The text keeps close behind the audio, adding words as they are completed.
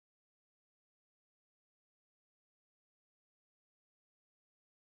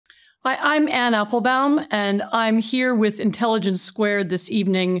I'm Anne Applebaum, and I'm here with Intelligence Squared this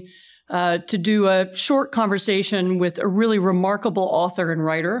evening to do a short conversation with a really remarkable author and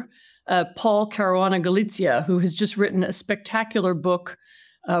writer, Paul Caruana Galizia, who has just written a spectacular book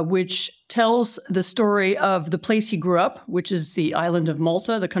which tells the story of the place he grew up, which is the island of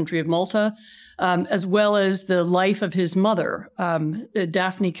Malta, the country of Malta, as well as the life of his mother,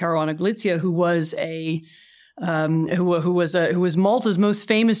 Daphne Caruana Galizia, who was Malta's most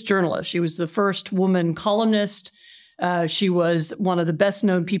famous journalist. She was the first woman columnist. She was one of the best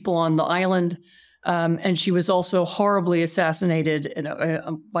known people on the island. And she was also horribly assassinated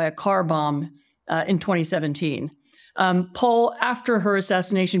by a car bomb in 2017. Paul, after her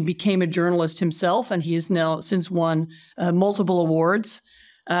assassination, became a journalist himself, and he has now since won multiple awards.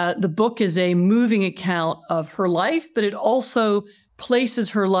 The book is a moving account of her life, but it also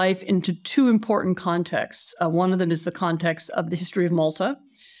places her life into two important contexts. One of them is the context of the history of Malta,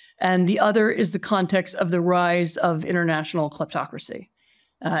 and the other is the context of the rise of international kleptocracy.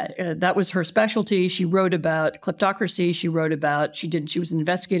 That was her specialty. She wrote about kleptocracy. She was an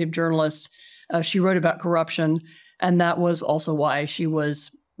investigative journalist. She wrote about corruption, and that was also why she was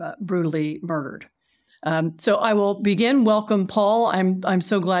brutally murdered. So I will begin. Welcome, Paul. I'm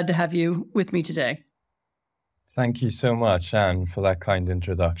so glad to have you with me today. Thank you so much, Anne, for that kind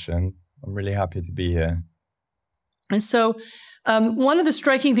introduction. I'm really happy to be here. And so one of the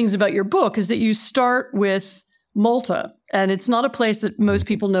striking things about your book is that you start with Malta, and it's not a place that most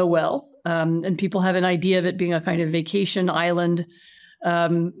people know well, and people have an idea of it being a kind of vacation island,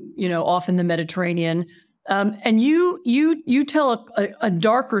 off in the Mediterranean. And you tell a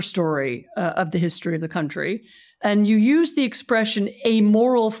darker story of the history of the country, and you use the expression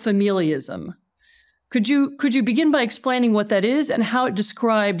amoral familialism. Could you begin by explaining what that is and how it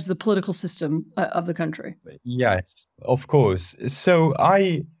describes the political system of the country? Yes, of course. So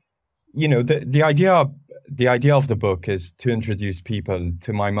the idea of the book is to introduce people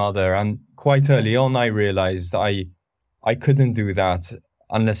to my mother, and quite early on I realized I couldn't do that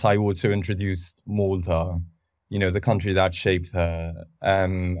unless I also introduced Malta, the country that shaped her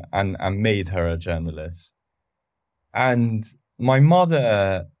and made her a journalist. And my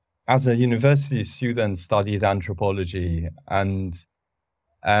mother, as a university student, studied anthropology, and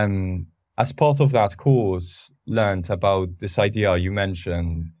as part of that course, learned about this idea you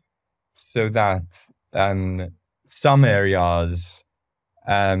mentioned, so that some areas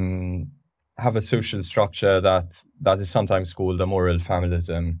have a social structure that is sometimes called a moral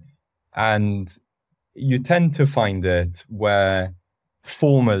familism. And you tend to find it where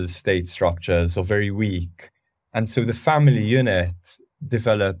formal state structures are very weak. And so the family unit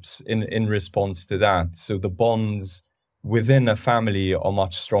develops in response to that. So the bonds within a family are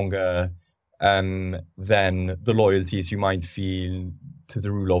much stronger than the loyalties you might feel to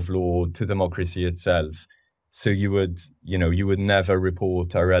the rule of law, to democracy itself. So you would never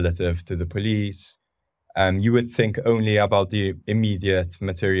report a relative to the police. You would think only about the immediate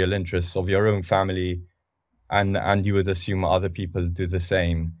material interests of your own family, and you would assume other people do the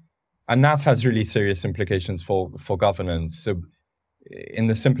same. And that has really serious implications for governance. So in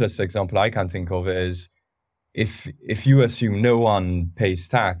the simplest example I can think of is if you assume no one pays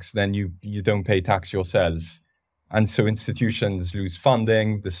tax, then you don't pay tax yourself. And so institutions lose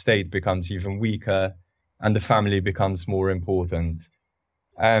funding, the state becomes even weaker, and the family becomes more important.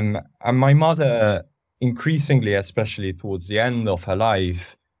 And my mother, increasingly, especially towards the end of her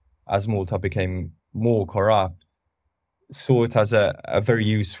life, as Malta became more corrupt, saw it as a very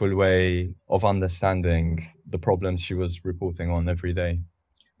useful way of understanding the problems she was reporting on every day.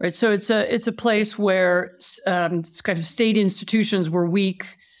 Right. So it's a place where kind of state institutions were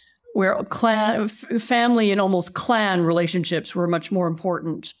weak, where family and almost clan relationships were much more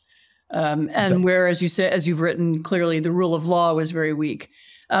important. And where, as you said, as you've written clearly, the rule of law was very weak.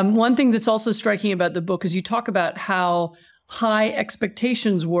 One thing that's also striking about the book is you talk about how high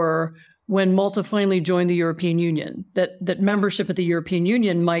expectations were when Malta finally joined the European Union, that membership at the European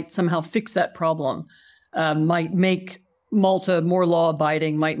Union might somehow fix that problem, might make Malta more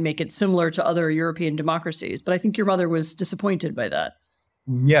law-abiding, might make it similar to other European democracies. But I think your mother was disappointed by that.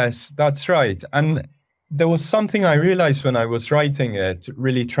 Yes, that's right. And there was something I realized when I was writing it,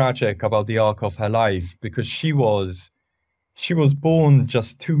 really tragic about the arc of her life, because she was born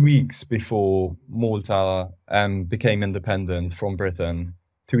just 2 weeks before Malta became independent from Britain,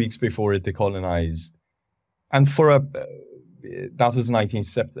 2 weeks before it decolonized. And that was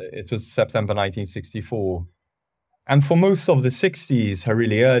September 1964. And for most of the 60s, her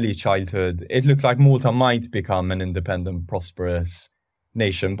really early childhood, it looked like Malta might become an independent, prosperous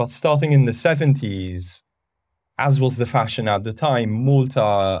nation. But starting in the 70s, as was the fashion at the time,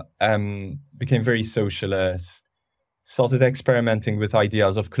 Malta became very socialist, started experimenting with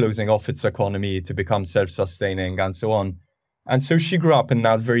ideas of closing off its economy to become self-sustaining and so on. And so she grew up in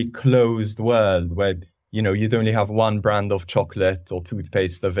that very closed world where, you know, you'd only have one brand of chocolate or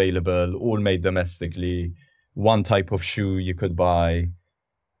toothpaste available, all made domestically, one type of shoe you could buy.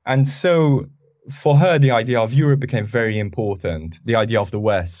 And so for her, the idea of Europe became very important. The idea of the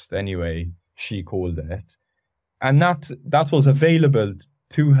West, anyway, she called it. And that was available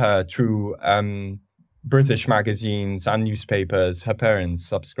to her through British magazines and newspapers her parents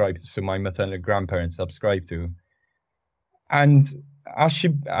subscribed to, so my maternal grandparents subscribed to. And as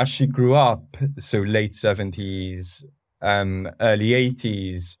she grew up, so late 70s, early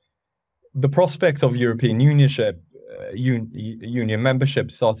 80s, the prospect of European Union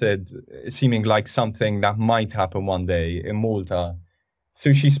membership started seeming like something that might happen one day in Malta.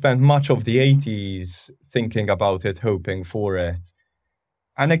 So she spent much of the 80s thinking about it, hoping for it.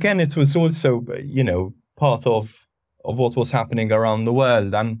 And again, it was also, you know, part of what was happening around the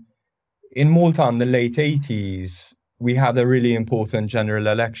world. And in Malta in the late 80s, we had a really important general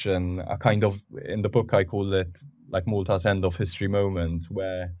election, a kind of, in the book I call it like Malta's end of history moment,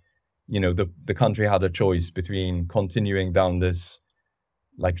 where, you know, the country had a choice between continuing down this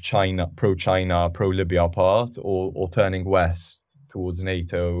like pro-China, pro-Libya path or turning west towards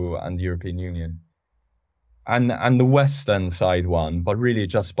NATO and the European Union. And the Western side won, but really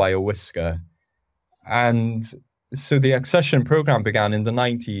just by a whisker. And so the accession program began in the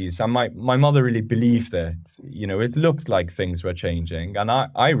 90s, and my mother really believed it. You know, it looked like things were changing, and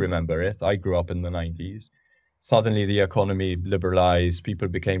I remember it. I grew up in the 90s. Suddenly the economy liberalized, people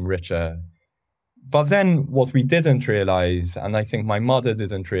became richer. But then what we didn't realize, and I think my mother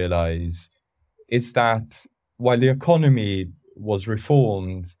didn't realize, is that while the economy was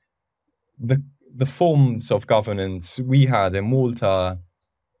reformed, the forms of governance we had in Malta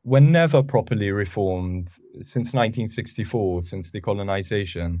were never properly reformed since 1964, since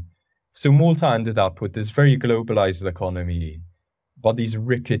decolonization. So Malta ended up with this very globalized economy, but these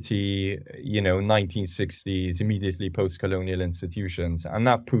rickety, you know, 1960s, immediately post-colonial institutions. And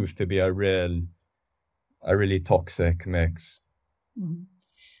that proved to be a really toxic mix. Mm-hmm.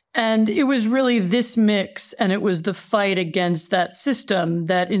 And it was really this mix, and it was the fight against that system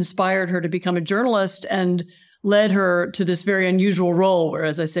that inspired her to become a journalist and led her to this very unusual role where,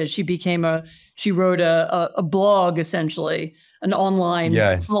 as I said, she wrote a blog, essentially, an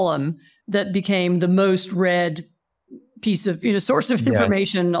online column that became the most read piece of, you know, source of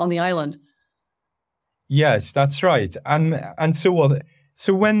information on the island. Yes, that's right. And so what?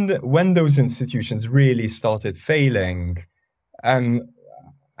 So when those institutions really started failing,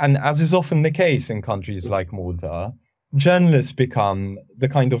 and as is often the case in countries like Malta, journalists become the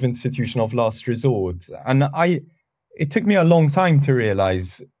kind of institution of last resort. And it took me a long time to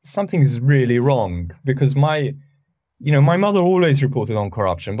realize something is really wrong, because my mother always reported on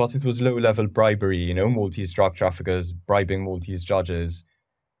corruption, but it was low-level bribery, you know, Maltese drug traffickers bribing Maltese judges.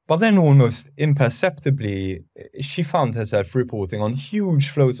 But then almost imperceptibly, she found herself reporting on huge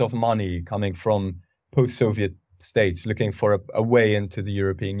flows of money coming from post-Soviet states looking for a way into the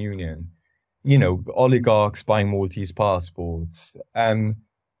European Union. You know, oligarchs buying Maltese passports. And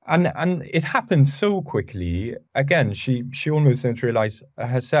it happened so quickly. Again, she almost didn't realize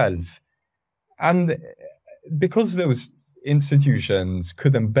herself. And because those institutions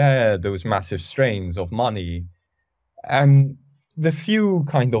couldn't bear those massive strains of money, the few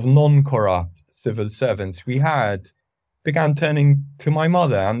kind of non-corrupt civil servants we had began turning to my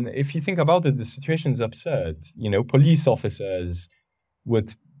mother. And if you think about it, the situation's absurd. You know, police officers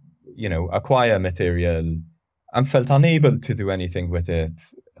would, you know, acquire material and felt unable to do anything with it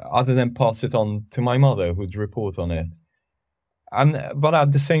other than pass it on to my mother, who'd report on it. But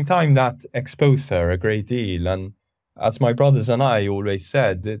at the same time, that exposed her a great deal. And as my brothers and I always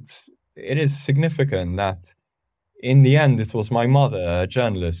said, it is significant that in the end, it was my mother, a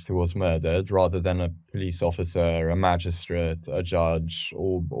journalist, who was murdered rather than a police officer, a magistrate, a judge,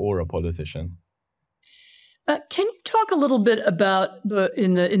 or a politician. Can you talk a little bit about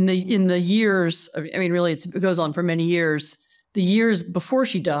in the years? I mean, really, it goes on for many years. The years before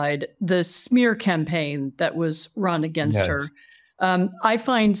she died, the smear campaign that was run against her. I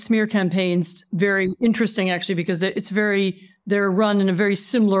find smear campaigns very interesting, actually, because they're run in a very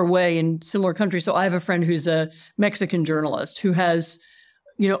similar way in similar countries. So I have a friend who's a Mexican journalist who has,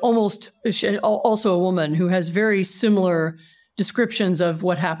 you know, also a woman who has very similar descriptions of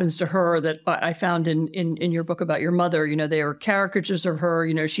what happens to her that I found in your book about your mother. You know, they are caricatures of her.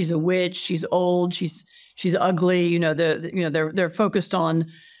 You know, she's a witch. She's old. She's ugly. You know, they're focused on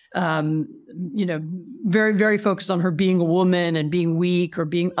you know, very, very focused on her being a woman and being weak or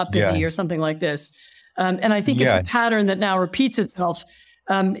being uppity or something like this. And I think it's a pattern that now repeats itself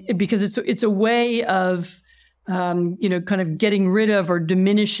because it's a way of, you know, kind of getting rid of or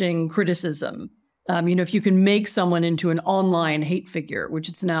diminishing criticism. You know, if you can make someone into an online hate figure, which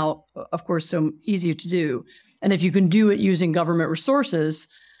it's now, of course, so easy to do, and if you can do it using government resources,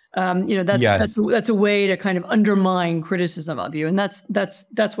 you know, that's a way to kind of undermine criticism of you, and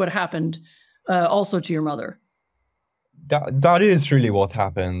that's what happened also to your mother. That is really what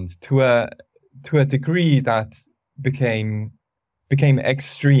happened to a degree that became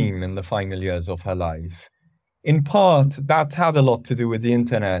extreme in the final years of her life. In part, that had a lot to do with the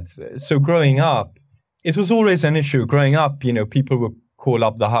internet. So growing up, it was always an issue. Growing up, you know, people would call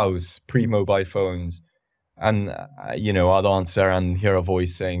up the house pre-mobile phones, and you know, I'd answer and hear a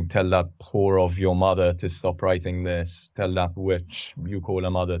voice saying, "Tell that whore of your mother to stop writing this. Tell that witch you call her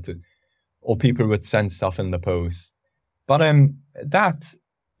mother to," or people would send stuff in the post. But that,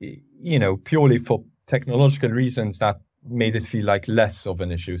 you know, purely for technological reasons, that made it feel like less of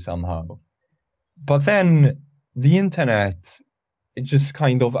an issue somehow. But then the internet, it just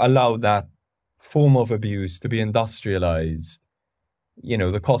kind of allowed that form of abuse to be industrialized. You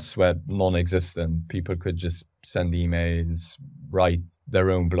know, the costs were non-existent. People could just send emails, write their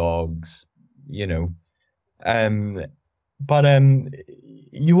own blogs, you know. But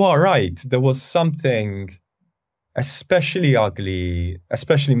you are right. There was something especially ugly,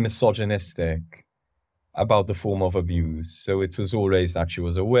 especially misogynistic about the form of abuse. So it was always that she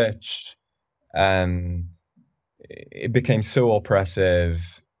was a witch. It became so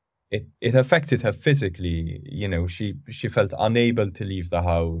oppressive. It affected her physically. You know, she felt unable to leave the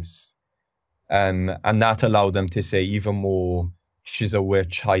house. And that allowed them to say even more, she's a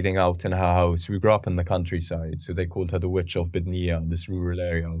witch hiding out in her house. We grew up in the countryside, so they called her the Witch of Bidnia, this rural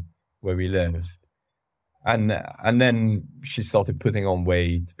area where we lived. And then she started putting on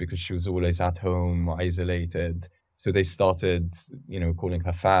weight because she was always at home, isolated. So they started, you know, calling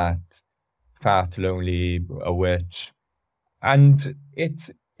her fat, lonely, a witch. And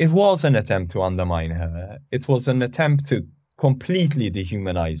it was an attempt to undermine her. It was an attempt to completely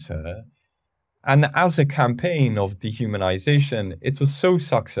dehumanize her. And as a campaign of dehumanization, it was so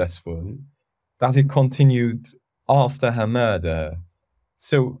successful that it continued after her murder.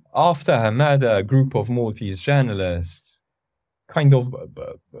 So after her murder, a group of Maltese journalists kind of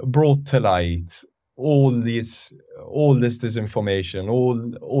brought to light all this disinformation,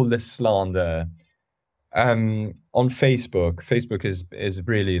 all this slander on Facebook. Facebook is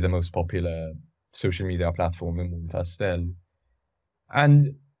really the most popular social media platform in Malta still.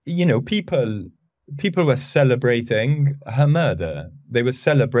 And, you know, people were celebrating her murder. They were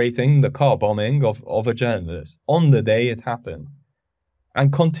celebrating the car bombing of a journalist on the day it happened,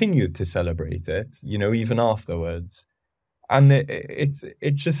 and continued to celebrate it, you know, even afterwards. And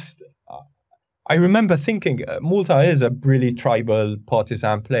it just, I remember thinking, Malta is a really tribal,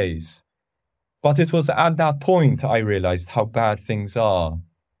 partisan place. But it was at that point I realized how bad things are.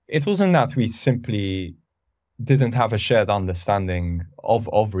 It wasn't that we simply didn't have a shared understanding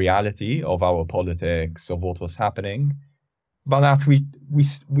of reality, of our politics, of what was happening, but that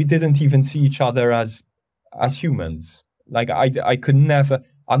we didn't even see each other as humans. Like I could never,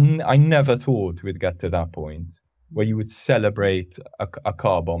 I never thought we'd get to that point where you would celebrate a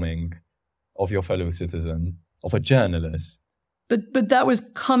car bombing of your fellow citizen, of a journalist. But that was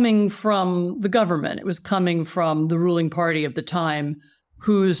coming from the government. It was coming from the ruling party of the time,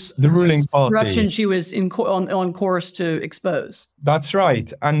 whose corruption she was on course to expose. That's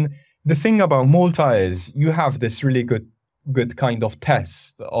right. And the thing about Malta is you have this really good kind of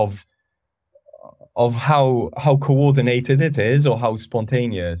test of how coordinated it is or how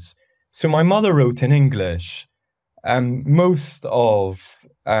spontaneous. So my mother wrote in English. Most of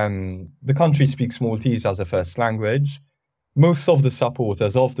the country speaks Maltese as a first language. Most of the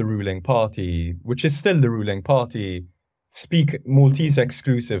supporters of the ruling party, which is still the ruling party, speak Maltese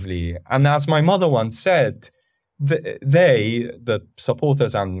exclusively. And as my mother once said, the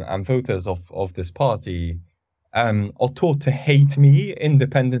supporters and voters of this party, are taught to hate me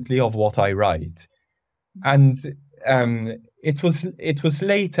independently of what I write. And it was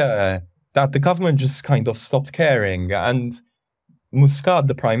later that the government just kind of stopped caring. And Muscat,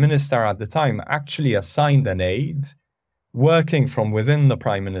 the prime minister at the time, actually assigned an aide working from within the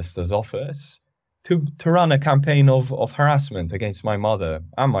prime minister's office to run a campaign of harassment against my mother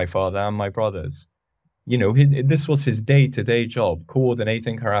and my father and my brothers. You know, this was his day-to-day job,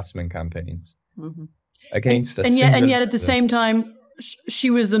 coordinating harassment campaigns against us. And yet at the same time, she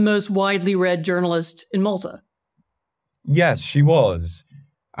was the most widely read journalist in Malta. Yes, she was.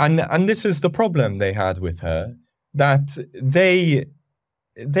 And this is the problem they had with her, that they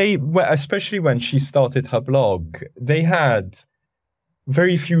especially when she started her blog, they had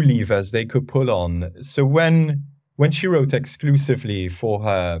very few levers they could pull on. So when she wrote exclusively for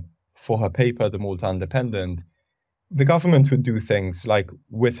her paper, The Malta Independent, the government would do things like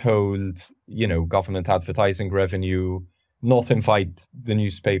withhold, government advertising revenue, not invite the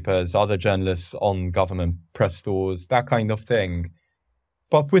newspapers, other journalists on government press stores, that kind of thing.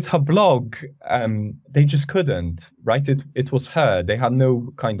 But with her blog, they just couldn't, right? It was her. They had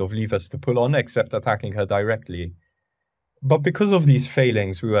no kind of levers to pull on except attacking her directly. But because of these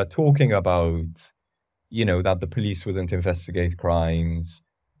failings, we were talking about, that the police wouldn't investigate crimes,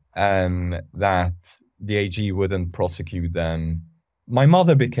 that the AG wouldn't prosecute them. My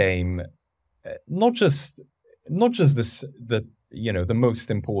mother became not just the most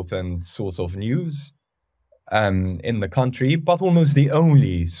important source of news in the country, but almost the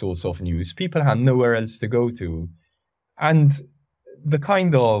only source of news. People had nowhere else to go to. And the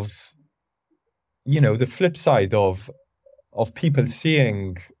kind of, the flip side of people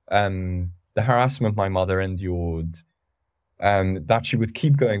seeing the harassment my mother endured, that she would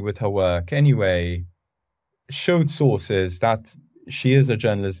keep going with her work anyway, showed sources that she is a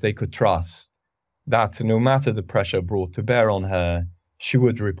journalist they could trust, that no matter the pressure brought to bear on her, she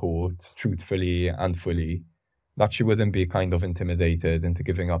would report truthfully and fully, that she wouldn't be kind of intimidated into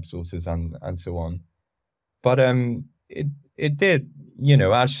giving up sources and so on. But it did,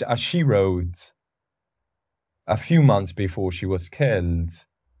 as she wrote a few months before she was killed,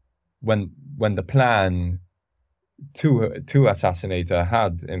 when the plan to assassinate her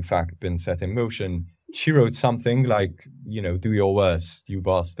had in fact been set in motion, she wrote something like, do your worst, you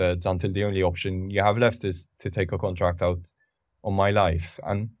bastards, until the only option you have left is to take a contract out on my life.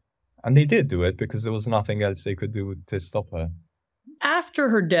 And they did do it because there was nothing else they could do to stop her. After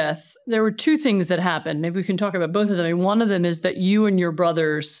her death, there were two things that happened. Maybe we can talk about both of them. I mean, one of them is that you and your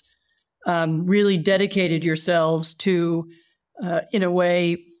brothers really dedicated yourselves to, in a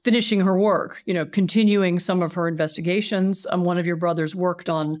way, finishing her work, continuing some of her investigations. One of your brothers worked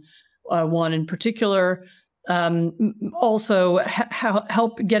on one in particular. Also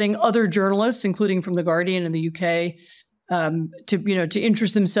help getting other journalists, including from The Guardian in the UK, to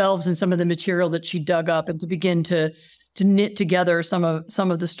interest themselves in some of the material that she dug up and to begin to knit together some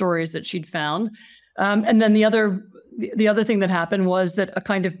of the stories that she'd found. And then the other thing that happened was that a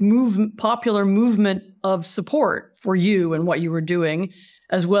kind of popular movement of support for you and what you were doing,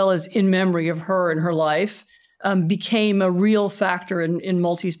 as well as in memory of her and her life, became a real factor in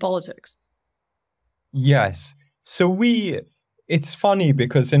Maltese politics. Yes. So it's funny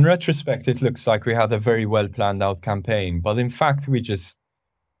because in retrospect, it looks like we had a very well planned out campaign, but in fact, we just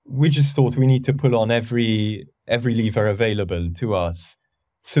thought we need to pull on every lever available to us.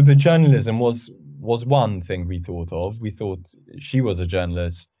 So the journalism was one thing we thought of. We thought she was a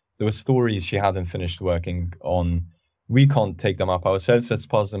journalist. There were stories she hadn't finished working on. We can't take them up ourselves. Let's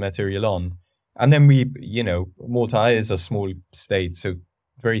pass the material on. And then Malta is a small state, so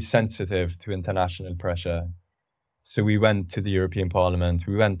very sensitive to international pressure. So we went to the European Parliament,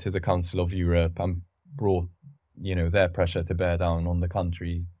 we went to the Council of Europe and brought, their pressure to bear down on the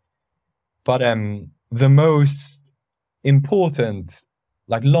country. But the most important,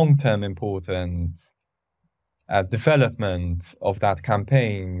 long-term important development of that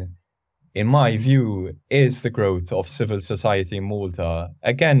campaign, in my view, is the growth of civil society in Malta.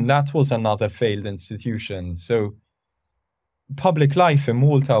 Again, that was another failed institution. So public life in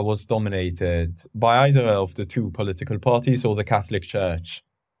Malta was dominated by either of the two political parties or the Catholic Church.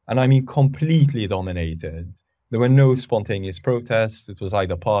 And I mean completely dominated. There were no spontaneous protests. It was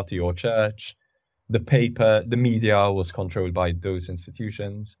either party or church. The paper, the media was controlled by those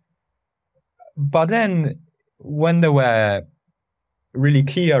institutions. But then when there were really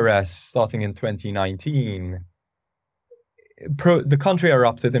key arrests starting in 2019, the country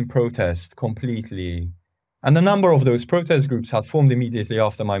erupted in protest completely. And a number of those protest groups had formed immediately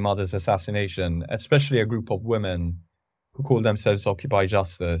after my mother's assassination, especially a group of women who called themselves Occupy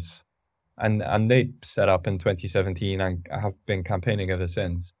Justice. And they set up in 2017 and have been campaigning ever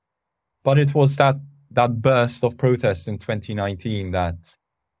since. But it was that burst of protest in 2019 that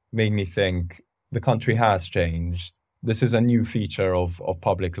made me think the country has changed. This is a new feature of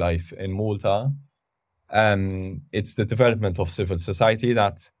public life in Malta. It's the development of civil society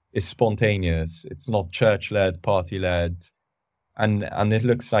that is spontaneous. It's not church-led, party-led, and it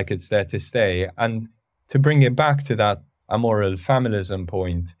looks like it's there to stay. And to bring it back to that amoral familism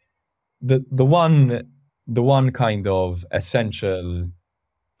point, the one kind of essential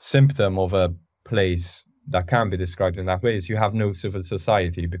symptom of a place that can be described in that way is you have no civil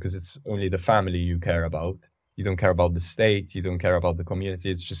society, because it's only the family you care about. You don't care about the state, you don't care about the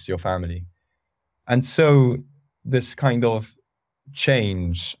community, it's just your family. And so this kind of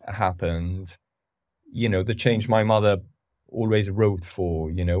change happened, you know, the change my mother always wrote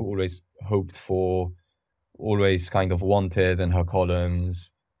for, you know, always hoped for, always kind of wanted in her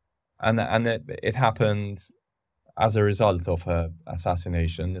columns. And it happened as a result of her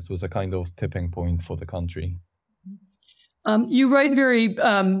assassination. It was a kind of tipping point for the country. You write very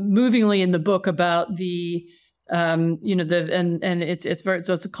movingly in the book about the, you know, it's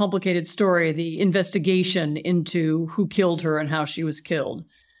a complicated story, the investigation into who killed her and how she was killed,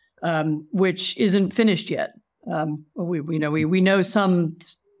 which isn't finished yet. We know some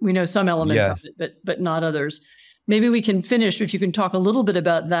elements Yes. of it, but not others. Maybe we can finish, if you can talk a little bit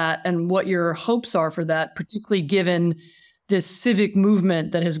about that and what your hopes are for that, particularly given this civic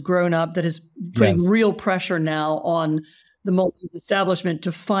movement that has grown up, that is putting Yes. real pressure now on the Maltese establishment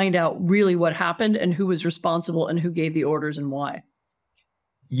to find out really what happened and who was responsible and who gave the orders and why.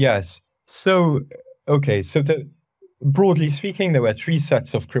 Yes. So, okay. So broadly speaking, there were 3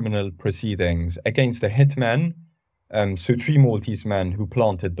 sets of criminal proceedings against the hitmen. So 3 Maltese men who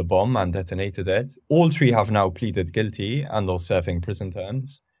planted the bomb and detonated it. All 3 have now pleaded guilty and are serving prison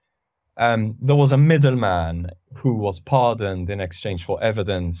terms. There was a middleman who was pardoned in exchange for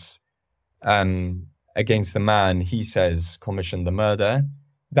evidence against the man he says commissioned the murder.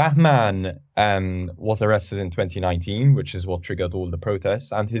 That man was arrested in 2019, which is what triggered all the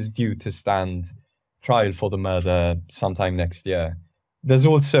protests, and he's due to stand trial for the murder sometime next year. There's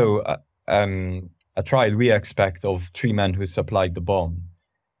also a trial we expect of 3 men who supplied the bomb.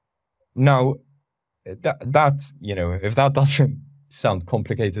 Now, that you know, if that doesn't sound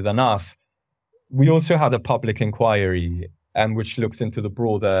complicated enough, we also had a public inquiry which looked into the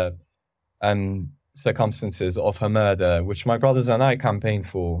broader circumstances of her murder, which my brothers and I campaigned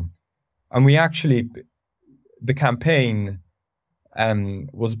for. And we actually, the campaign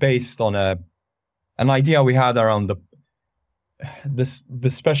was based on an idea we had around the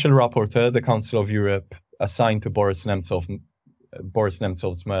special rapporteur, the Council of Europe, assigned to Boris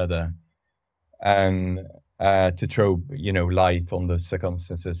Nemtsov's murder, to throw, you know, light on the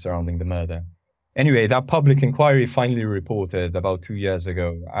circumstances surrounding the murder. Anyway, that public inquiry finally reported about 2 years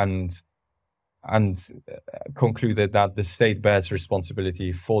ago and concluded that the state bears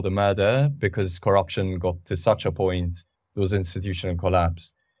responsibility for the murder because corruption got to such a point, there was institutional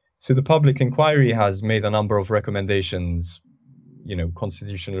collapse. So the public inquiry has made a number of recommendations, you know,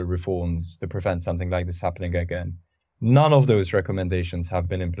 constitutional reforms to prevent something like this happening again. None of those recommendations have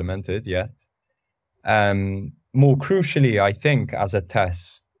been implemented yet. More crucially, I think, as a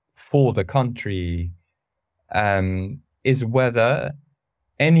test for the country, is whether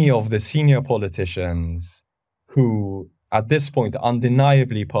any of the senior politicians who at this point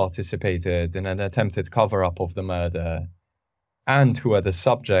undeniably participated in an attempted cover-up of the murder and who are the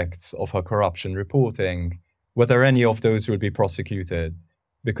subjects of her corruption reporting, whether any of those will be prosecuted.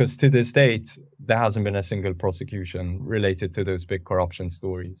 Because to this date, there hasn't been a single prosecution related to those big corruption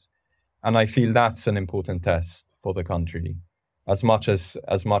stories. And I feel that's an important test for the country. As much as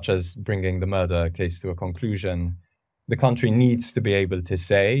bringing the murder case to a conclusion, the country needs to be able to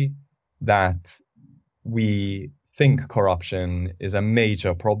say that we think corruption is a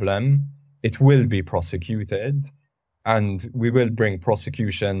major problem, it will be prosecuted, and we will bring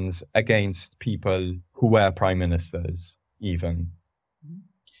prosecutions against people who were prime ministers, even.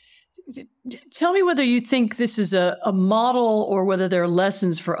 Tell me whether you think this is a model or whether there are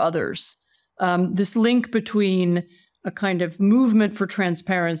lessons for others. This link between a kind of movement for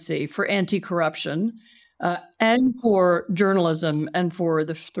transparency, for anti-corruption, and for journalism and for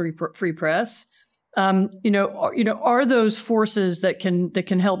the free press. Are those forces that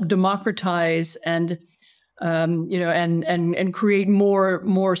can help democratize and and create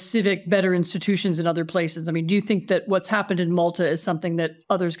more civic, better institutions in other places? I mean, do you think that what's happened in Malta is something that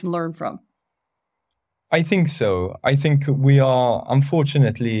others can learn from? I think so. I think we are,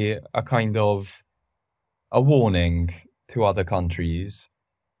 unfortunately, a kind of a warning to other countries.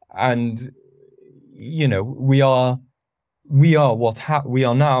 And, you know, we are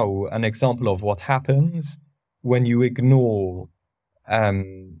now an example of what happens when you ignore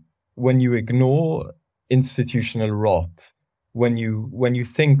institutional rot, when you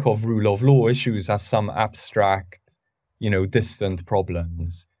think of rule of law issues as some abstract, distant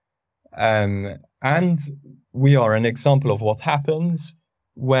problems. And we are an example of what happens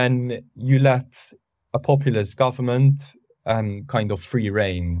when you let a populist government kind of free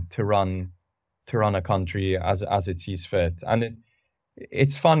rein to run a country as it sees fit. And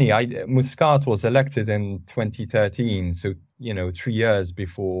it's funny. Muscat was elected in 2013, so 3 years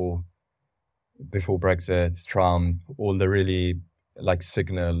before Brexit, Trump, all the really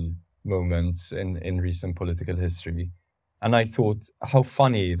signal moments in recent political history. And I thought, how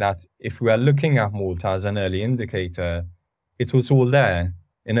funny that if we are looking at Malta as an early indicator, it was all there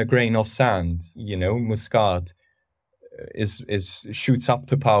in a grain of sand. Muscat shoots up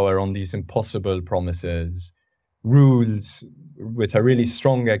to power on these impossible promises, rules with a really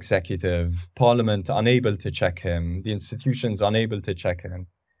strong executive, parliament unable to check him, the institutions unable to check him,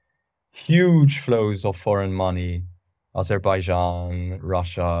 huge flows of foreign money, Azerbaijan,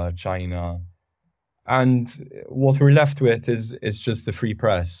 Russia, China. And what we're left with is just the free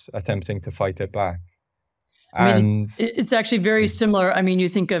press attempting to fight it back. It's actually very similar. I mean, you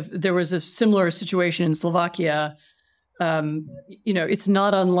think there was a similar situation in Slovakia. It's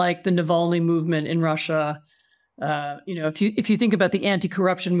not unlike the Navalny movement in Russia. If you think about the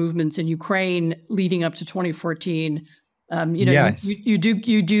anti-corruption movements in Ukraine leading up to 2014, yes.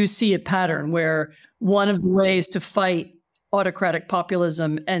 you do see a pattern where one of the ways to fight autocratic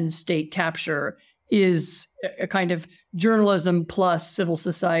populism and state capture is a kind of journalism plus civil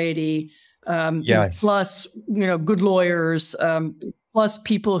society, yes. plus good lawyers, plus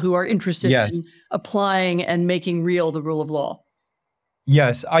people who are interested yes. in applying and making real the rule of law.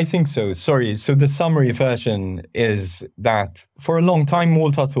 Yes, I think so. Sorry. So the summary version is that for a long time,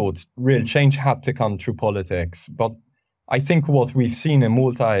 Malta thought real change had to come through politics. But I think what we've seen in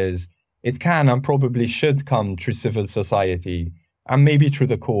Malta is it can and probably should come through civil society and maybe through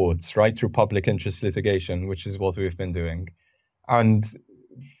the courts, right? Through public interest litigation, which is what we've been doing. And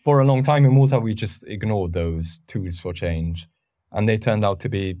for a long time in Malta, we just ignored those tools for change. And they turned out to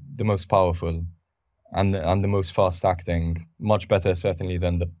be the most powerful and the most fast-acting, much better, certainly,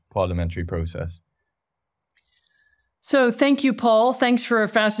 than the parliamentary process. So thank you, Paul. Thanks for a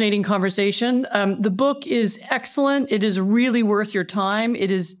fascinating conversation. The book is excellent. It is really worth your time. It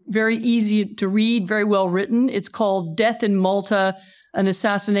is very easy to read, very well written. It's called Death in Malta, An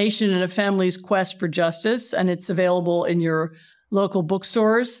Assassination and a Family's Quest for Justice, and it's available in your local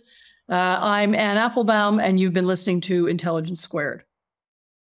bookstores. I'm Anne Applebaum, and you've been listening to Intelligence Squared.